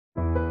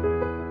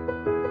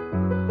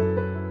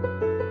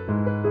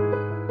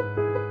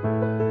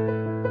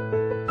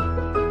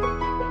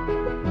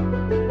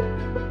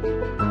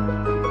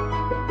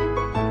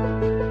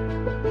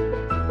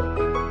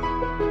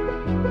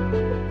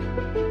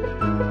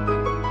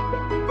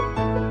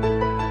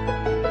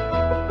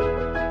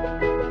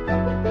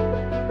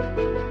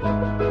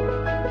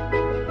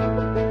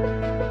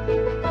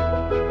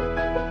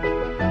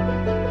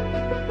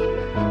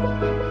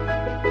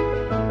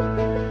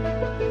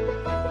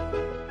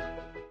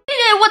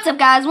what's up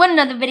guys, with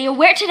another video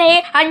where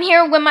today I'm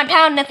here with my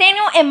pal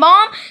Nathaniel and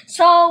mom.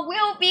 So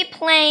we'll be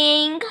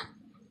playing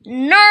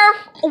Nerf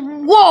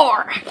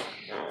War.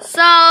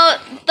 So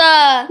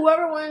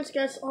whoever wins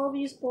gets all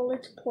these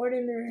bullets poured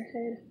in their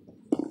head.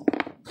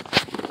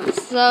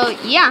 So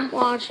yeah.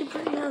 Wow, she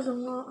pretty has a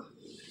lot.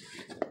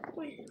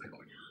 Wait.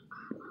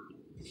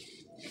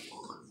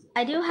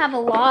 I do have a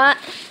lot.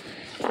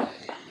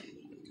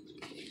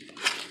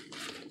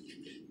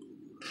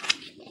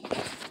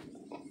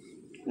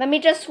 Let me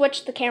just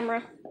switch the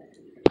camera.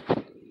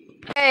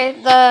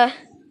 Okay, the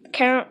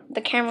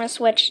camera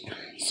switched.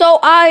 So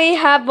I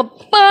have a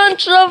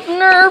bunch of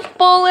Nerf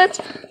bullets.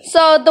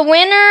 So the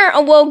winner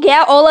will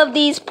get all of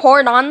these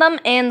poured on them,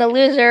 and the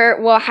loser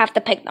will have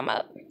to pick them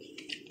up.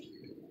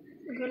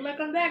 Good luck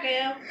on that,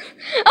 Gail.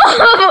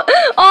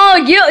 Oh,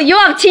 you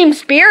have team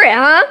spirit,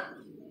 huh?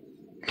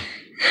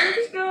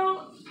 Let's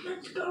go,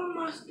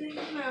 Mustang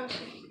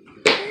Mountain.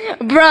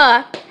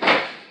 Bruh.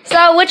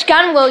 So which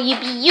gun will you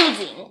be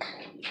using?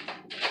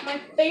 My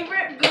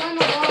favorite gun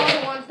of all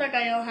the ones that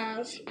Gael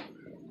has.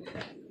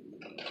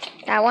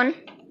 That one?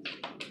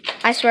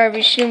 I swear if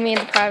you shoot me in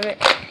the private.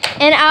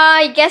 And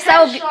I guess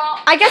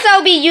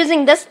I'll be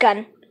using this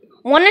gun.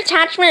 One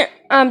attachment,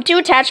 two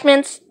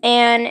attachments,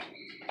 and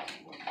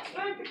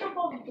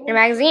a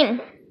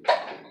magazine.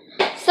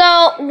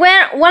 So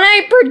when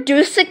I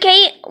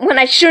produce-icate, when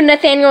I shoot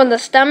Nathaniel in the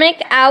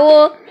stomach, I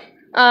will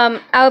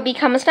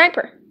become a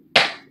sniper.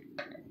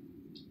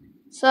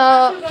 So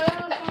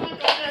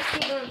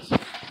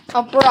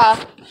oh bruh.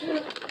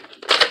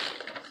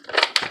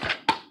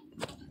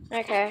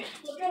 Okay.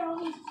 Look at all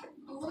these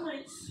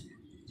bullets.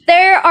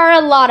 There are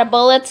a lot of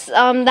bullets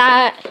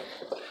actually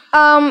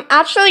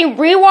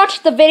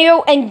rewatch the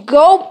video and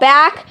go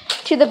back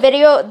to the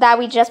video that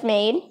we just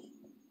made.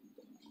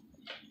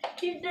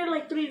 He did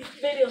like 3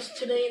 videos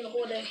today in the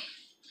whole day.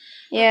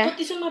 Yeah. Put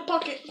these in my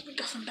pocket. We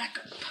got some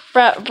backup.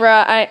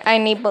 Bruh, I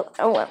need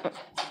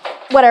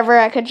whatever.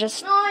 I could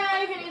just. No,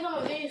 yeah, you can use some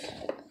of these.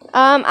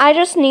 I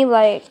just need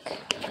like.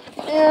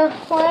 Yeah,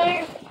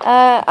 5.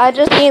 I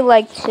just need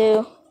like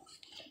 2.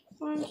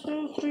 1,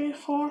 2, 3,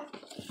 4.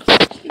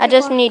 I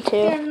just need 2.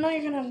 Yeah, now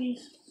you're gonna have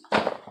these.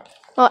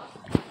 Oh,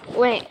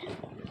 wait.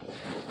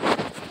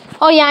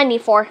 Oh yeah, I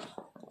need 4.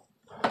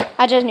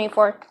 I just need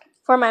 4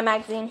 for my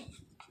magazine.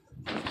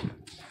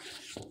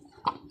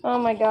 Oh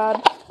my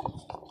god.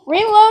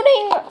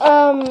 Reloading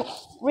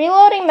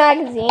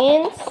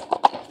magazines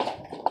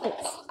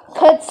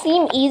could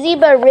seem easy,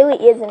 but it really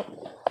isn't.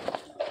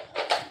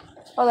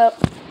 Hold up.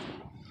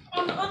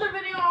 On the other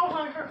video,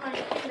 I hurt my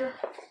finger.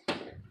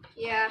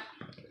 Yeah.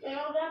 You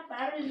know, that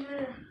battery's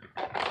there.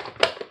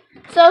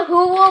 So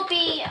who will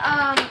be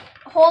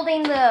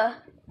holding the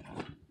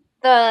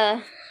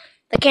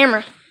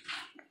camera?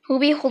 Who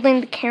will be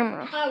holding the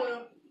camera? I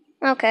will.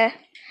 Okay.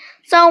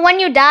 So when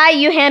you die,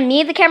 you hand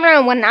me the camera,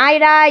 and when I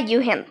die,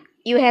 you hand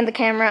the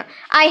camera.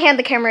 I hand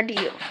the camera to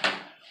you.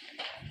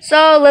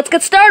 So let's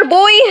get started,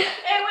 boy. Hey,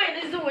 wait,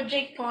 this is what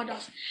Jake Paul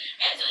does.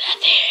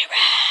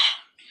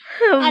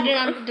 I did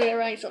not do it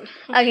right, so.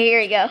 Okay,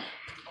 here you go.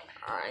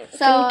 Alright.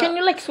 So Can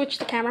you like switch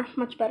the camera?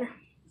 Much better.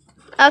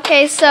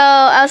 Okay, so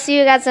I'll see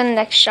you guys in the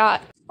next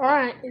shot.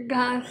 Alright,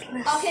 guys,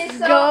 let's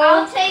so go.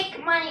 I'll take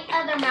my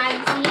other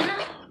magazine.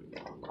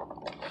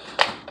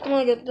 I'm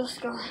gonna get this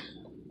guy.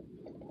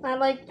 I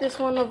like this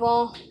one of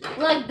all.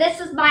 Look, this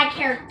is my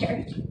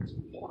character.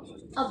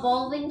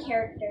 Evolving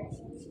character.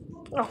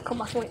 Oh,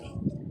 come on, wait.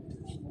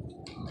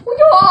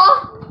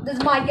 This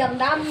is my gun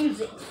that I'm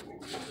using.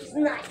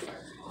 Sniper.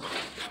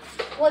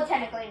 Well,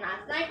 technically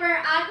not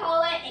sniper. I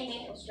call it a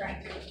maple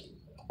strike.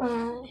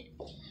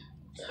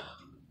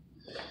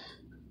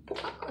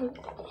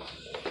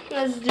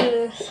 Let's do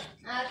this.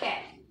 Okay.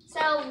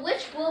 So,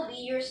 which will be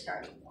your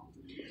starting point?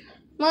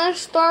 My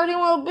starting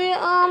will be,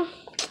 I'm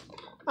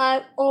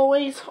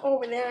always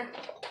over there.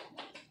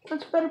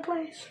 That's a better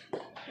place.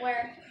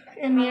 Where?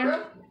 In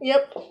here.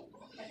 Yep.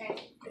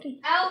 Okay.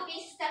 I'll be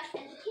stuck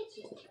in the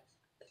kitchen.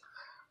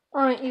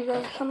 Alright, you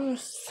guys. I'm gonna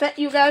set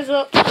you guys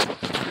up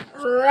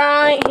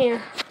right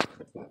here.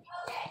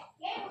 Okay.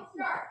 Game will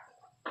start.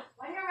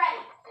 When you're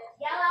ready, just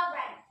yell out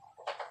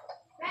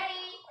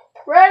ready.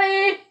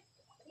 Ready?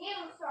 Game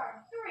will start.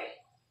 3,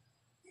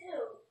 2.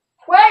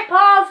 Wait,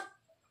 pause.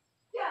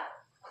 Go.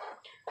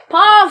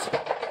 Pause.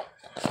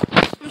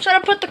 I'm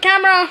trying to put the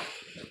camera.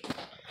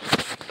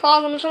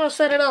 Pause. I'm just gonna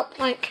set it up.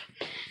 Like,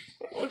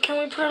 can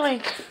we put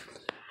like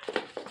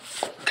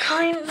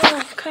kind of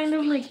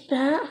like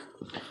that?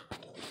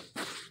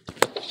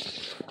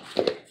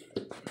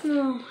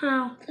 No,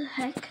 how the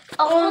heck?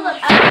 Oh, hold up.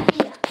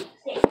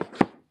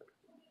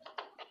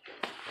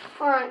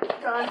 Alright,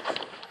 guys.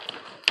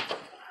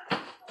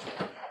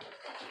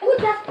 Oh,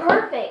 that's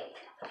perfect.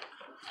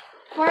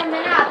 For a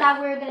minute, I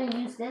thought we were going to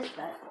use this,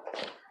 but.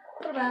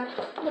 Put it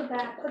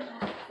back.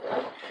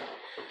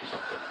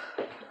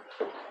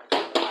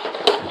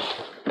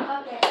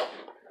 Okay.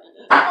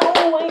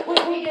 Oh, wait.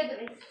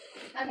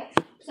 Okay,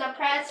 so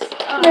press.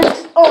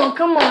 Oh,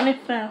 come on, it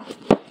fell.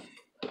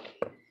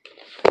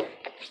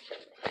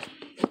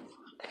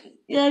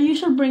 Yeah, you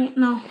should bring it.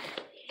 No.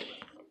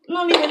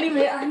 No, leave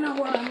it. I know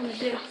what I'm gonna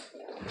do.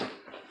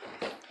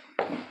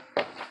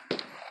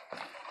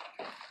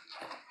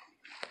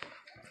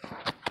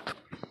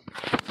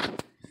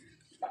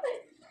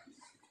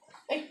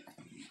 Hey.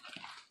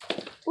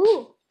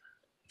 Ooh.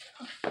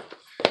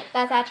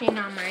 That's actually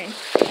not mine.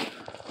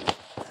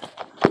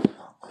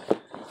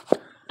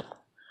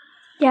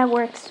 Yeah, it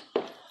works.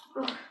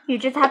 You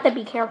just have to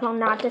be careful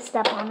not to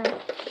step on it.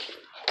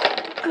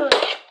 Good.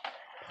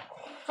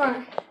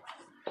 Fine.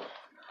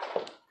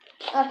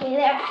 Okay,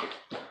 there.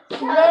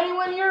 Ready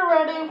when you're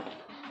ready.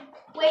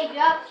 Wait, you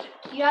have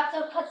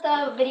to put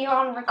the video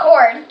on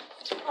record.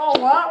 Oh,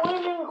 what? What do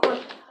you mean record?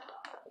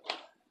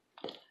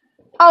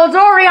 Oh, it's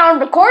already on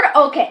record?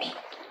 Okay.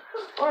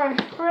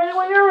 Alright, ready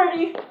when you're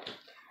ready.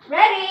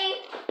 Ready?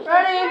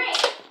 Ready.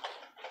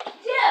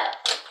 3, 2,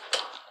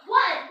 1,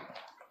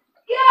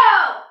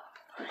 go!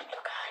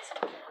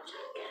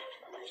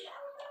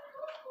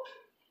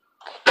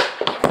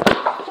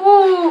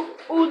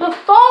 Ooh, the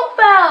phone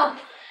fell.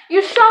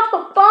 You shot the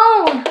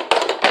phone.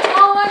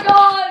 Oh my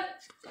god.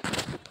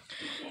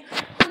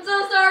 I'm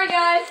so sorry,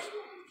 guys.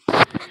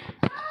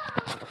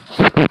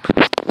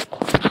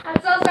 I'm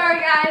so sorry,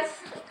 guys.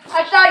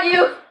 I shot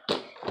you.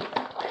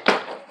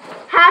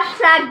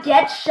 Hashtag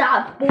get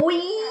shot,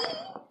 boy.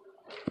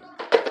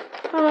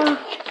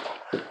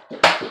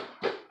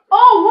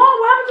 Oh, whoa,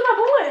 what happened to my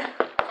bullet?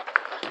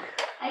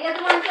 I guess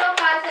it went so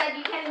fast that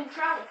you can't even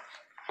try.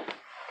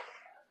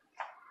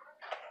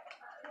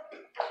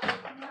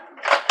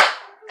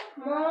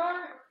 Come on.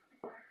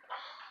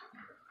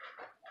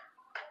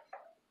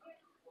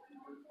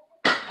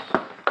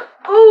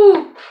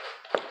 Ooh.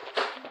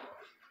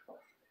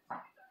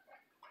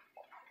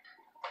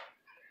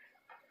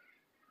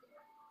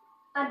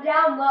 I'm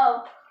down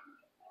low.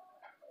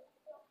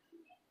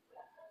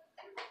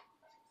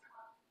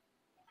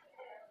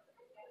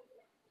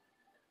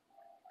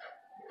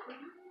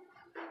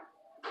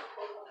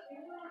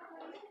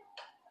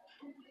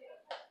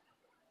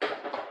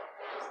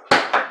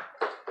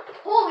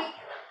 Holy,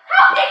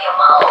 how did you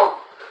move?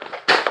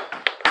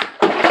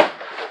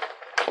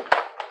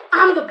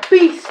 I'm the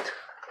beast.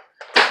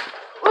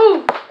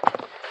 Ooh.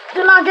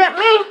 Did not get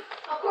me?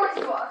 Of course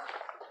you are.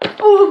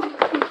 Ooh.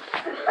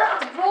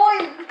 Boy,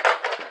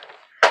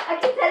 I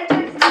can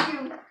technically see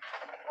you.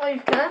 Oh, you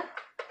can?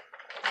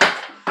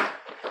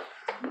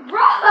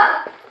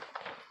 Bruh!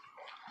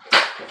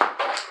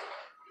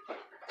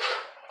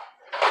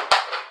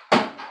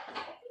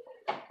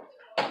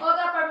 Hold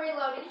up, I'm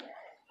reloading.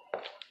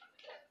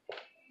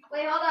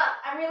 Wait, hold up,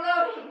 I'm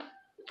reloading.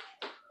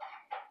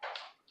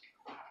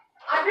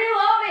 I'm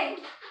reloading!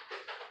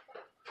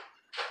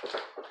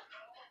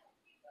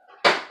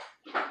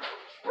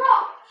 Bro!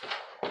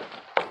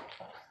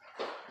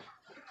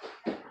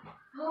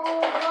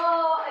 Oh no,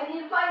 I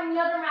need to find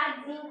another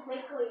magazine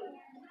quickly.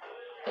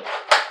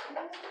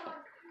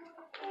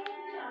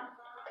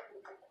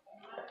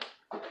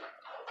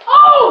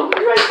 Oh,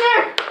 it's right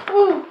there.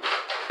 Ooh.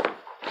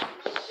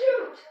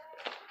 Shoot!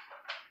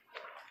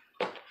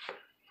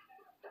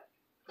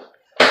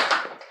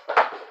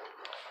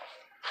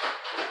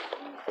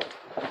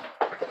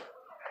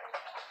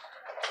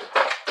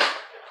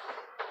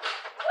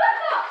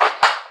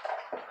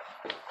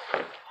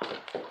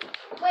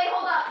 Wait,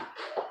 hold up.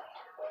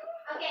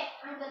 Okay,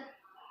 I'm good.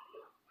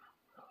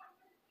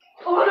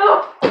 Oh, no.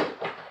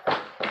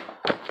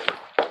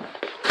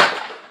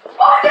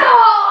 Oh no!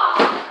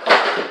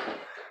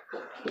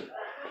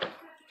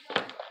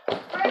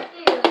 Frick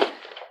you.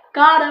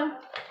 Got him.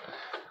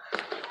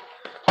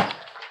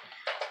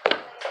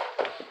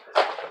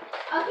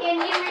 Okay, I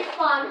need to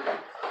respawn.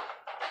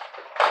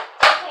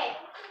 Okay,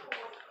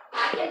 I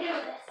can do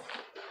this.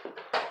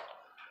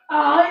 I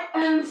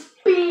am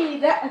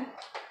speed.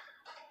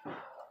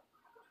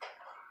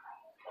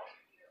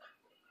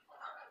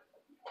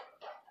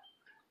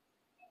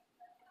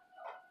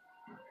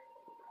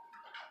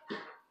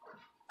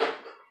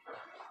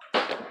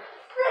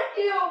 Frick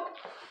you!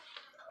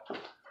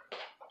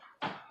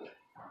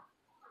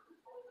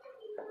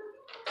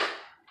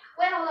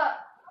 Wait, hold up.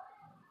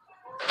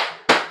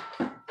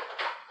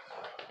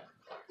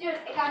 Dude,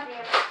 it got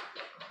jammed.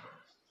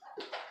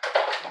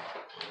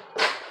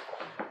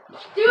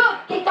 Dude,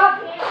 it got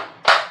jammed.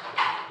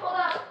 Hold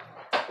up.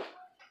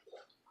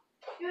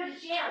 Dude,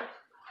 it's jammed.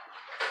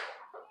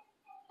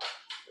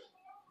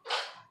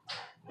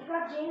 It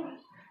got jammed.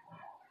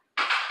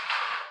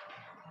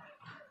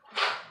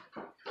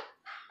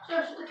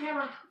 Search the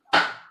camera.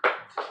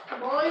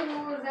 Boy, who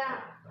was that?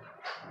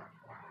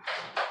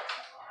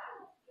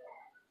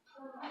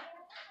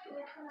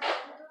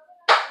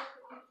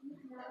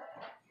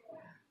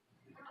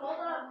 Hold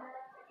up.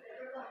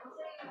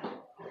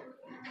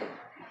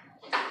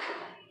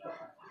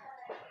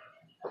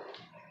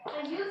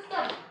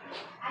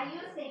 I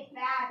used a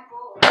bad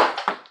bullet.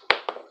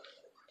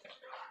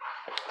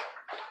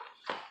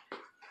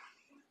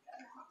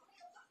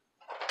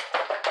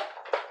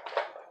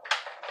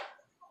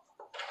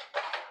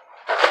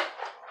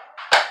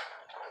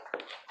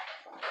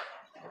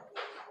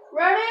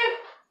 Ready?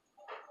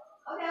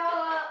 Okay,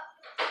 hold up.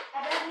 I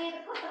just need to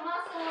put the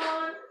muscle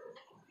on.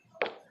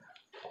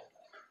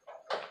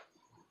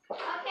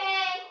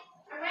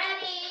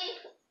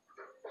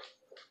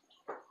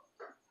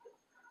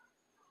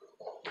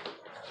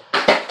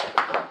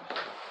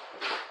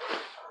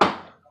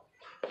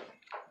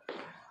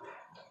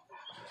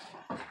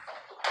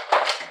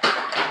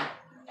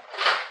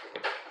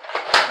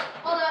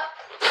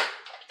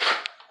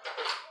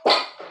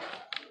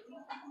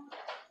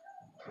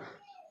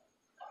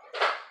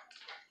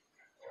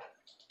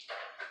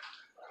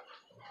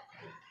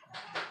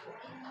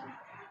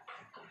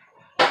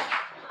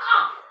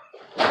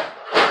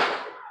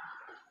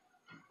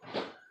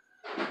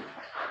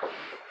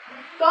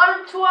 Got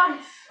him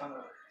twice.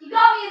 You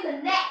got me in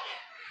the neck.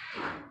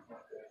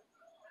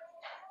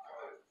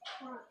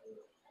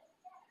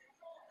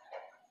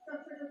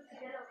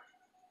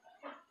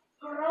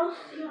 Or else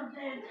you're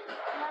dead.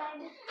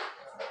 9,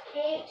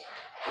 8,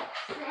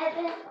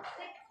 7, 6.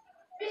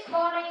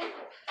 Respawning.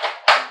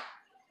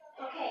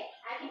 Okay,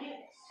 I can do this.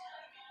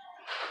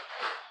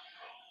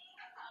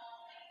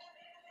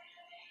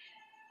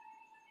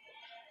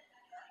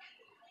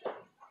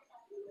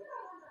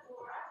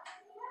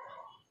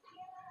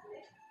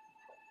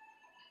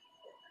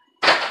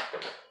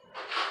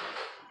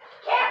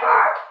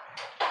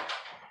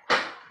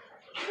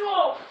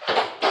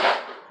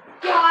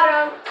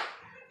 Got him.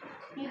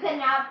 You can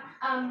now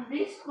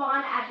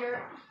respawn at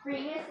your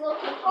previous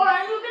location.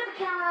 Alright, you get the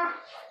camera.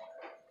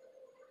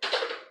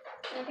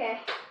 Okay.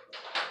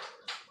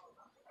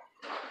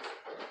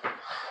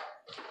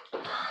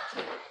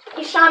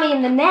 You shot me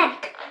in the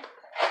neck.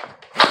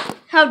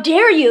 How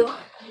dare you?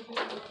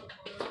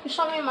 You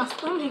shot me in my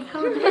stomach.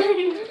 How dare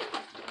you?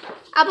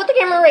 I'll put the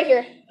camera right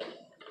here.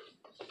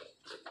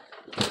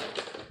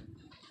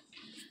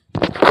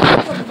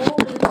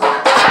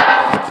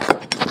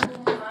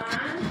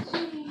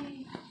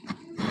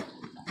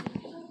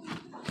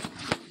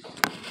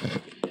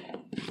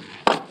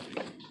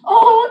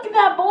 Oh, look at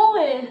that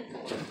bullet.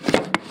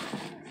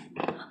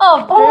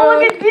 Oh, oh,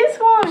 look at this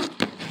one.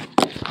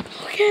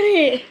 Look at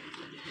it.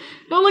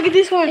 No, look at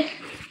this one.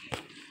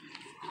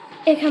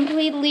 It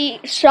completely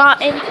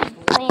shot into the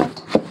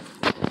plant.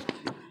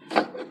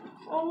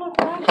 Oh, look,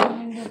 that's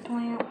in the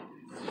plant.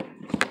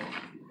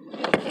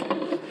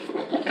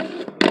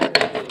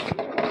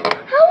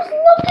 I was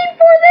looking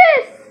for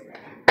this.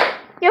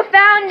 You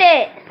found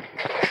it.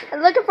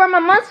 I'm looking for my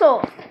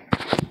muscle.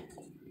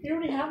 You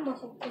already have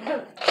muscle.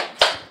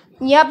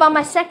 Yep, on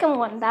my second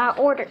one that I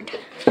ordered.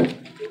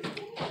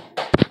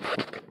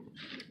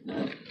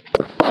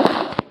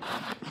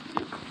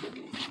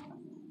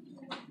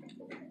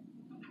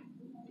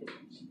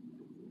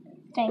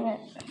 Dang it.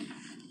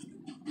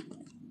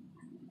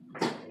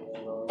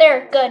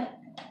 There, good.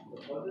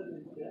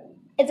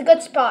 It's a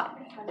good spot.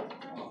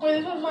 Wait,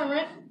 this one's mine,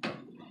 right?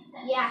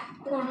 Yeah.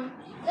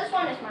 This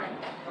one is mine.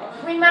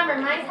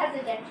 Remember, mine has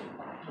a dead.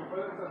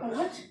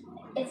 What?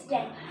 It's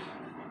dead.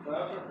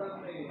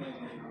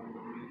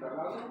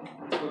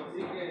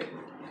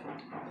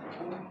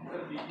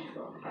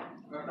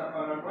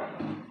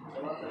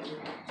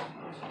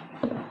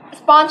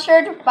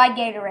 Sponsored by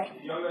Gatorade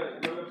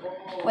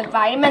with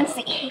vitamin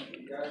C.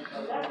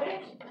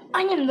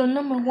 I am the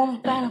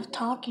 #1 fan of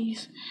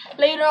Takis.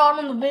 Later on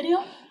in the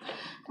video,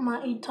 I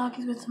might eat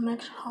Takis with some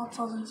extra hot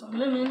sauce and some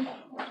lemon.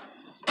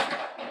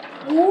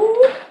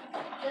 Ooh.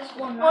 This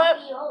will not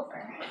be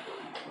over.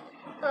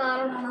 I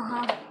don't know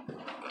how.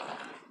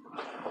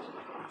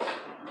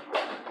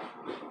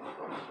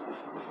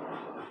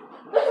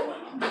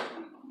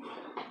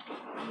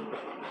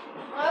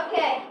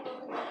 Okay.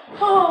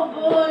 Oh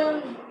boy,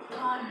 I'm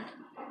tired.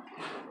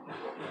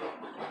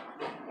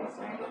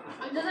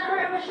 Does it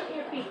hurt if I shoot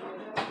your feet?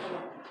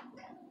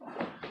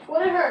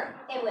 Will it hurt?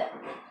 It will.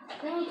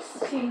 Let me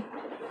see.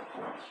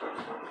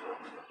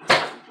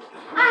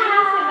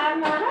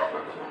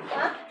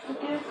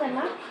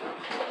 Huh?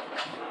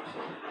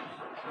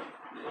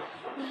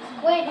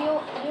 Wait, do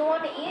you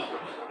want to eat?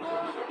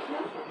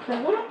 No.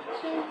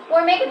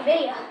 Or make a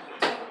video?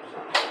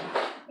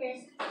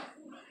 Here's.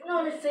 No,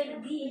 let's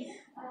save these.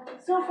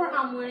 So far,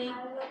 I'm winning.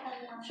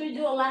 Should we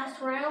do a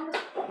last round?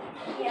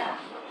 Yeah.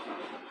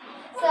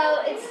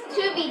 So it's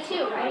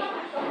 2v2, right?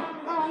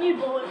 I don't need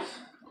bullets.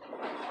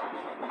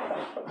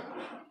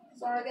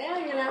 Sorry, guys,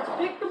 you're gonna have to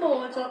pick the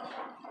bullets up.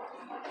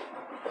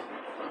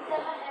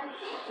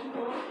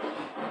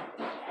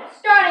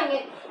 Starting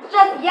it.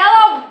 Just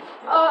yellow.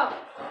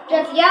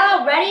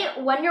 Ready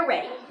when you're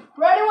ready.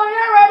 Ready when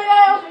you're ready.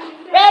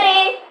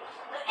 Ready?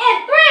 In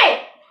 3,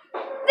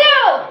 2, 1,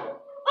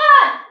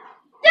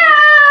 go!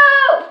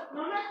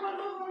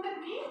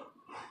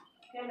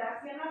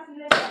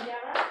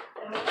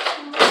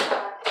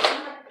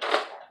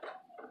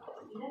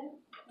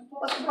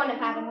 What's the point of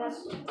having this?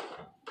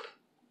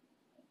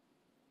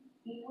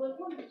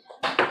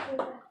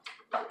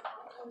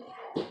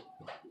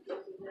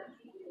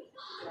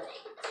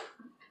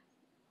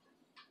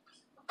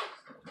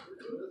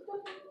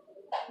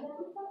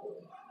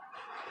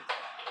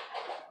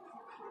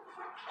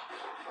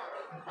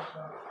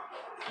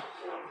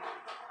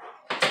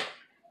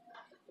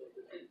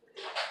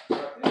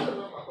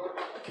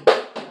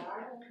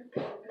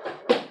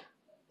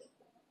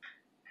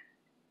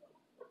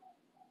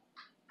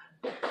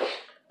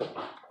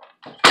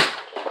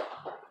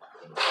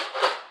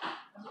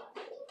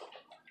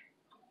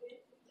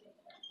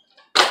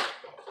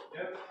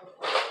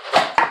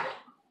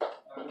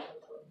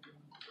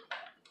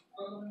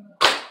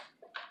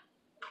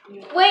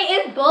 Wait,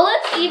 is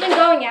bullets even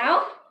going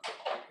out?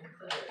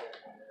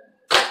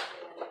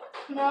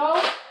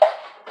 No.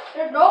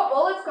 There's no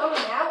bullets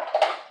going out.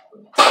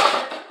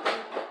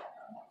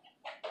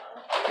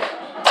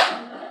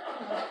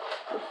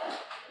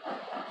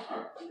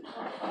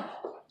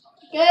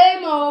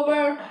 Game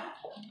over.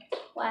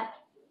 What?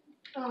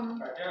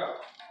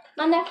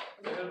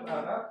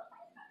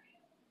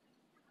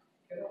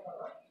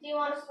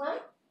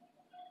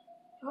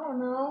 I don't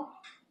know.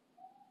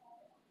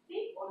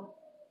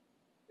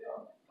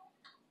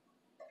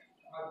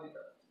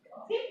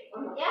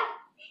 Yeah.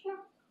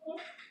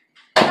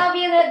 That'll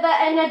be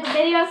the end of the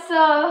video.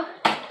 So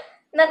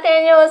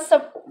Nathaniel is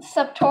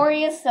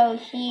subtorious, so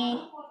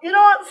he. You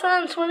know what,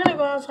 since we're gonna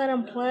go outside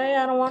and play,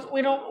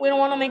 we don't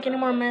want to make any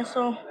more mess.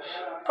 So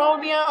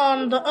probably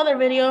on the other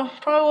video.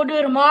 Probably we'll do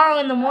it tomorrow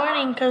in the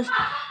morning because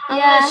I'm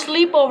gonna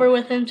sleep over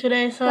with him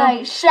today. So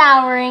like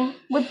showering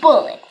with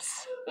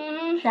bullets.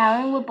 Mm-hmm.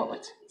 Showering with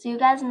bullets. See you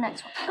guys in the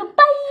next one.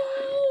 Goodbye.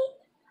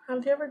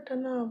 Have you ever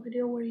done a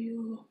video where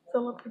you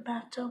fill up your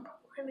bathtub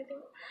or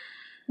anything?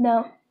 No.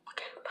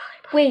 Okay,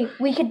 bye. Wait,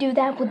 we could do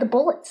that with the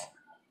bullets.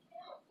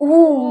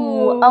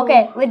 Ooh.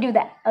 Okay, let's do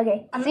that.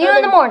 Okay. See you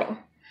in the morning.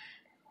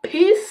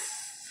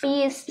 Peace.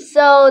 Peace.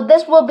 So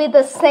this will be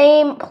the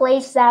same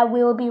place that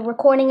we will be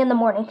recording in the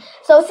morning.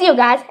 So see you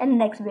guys in the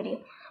next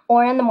video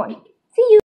or in the morning. See you.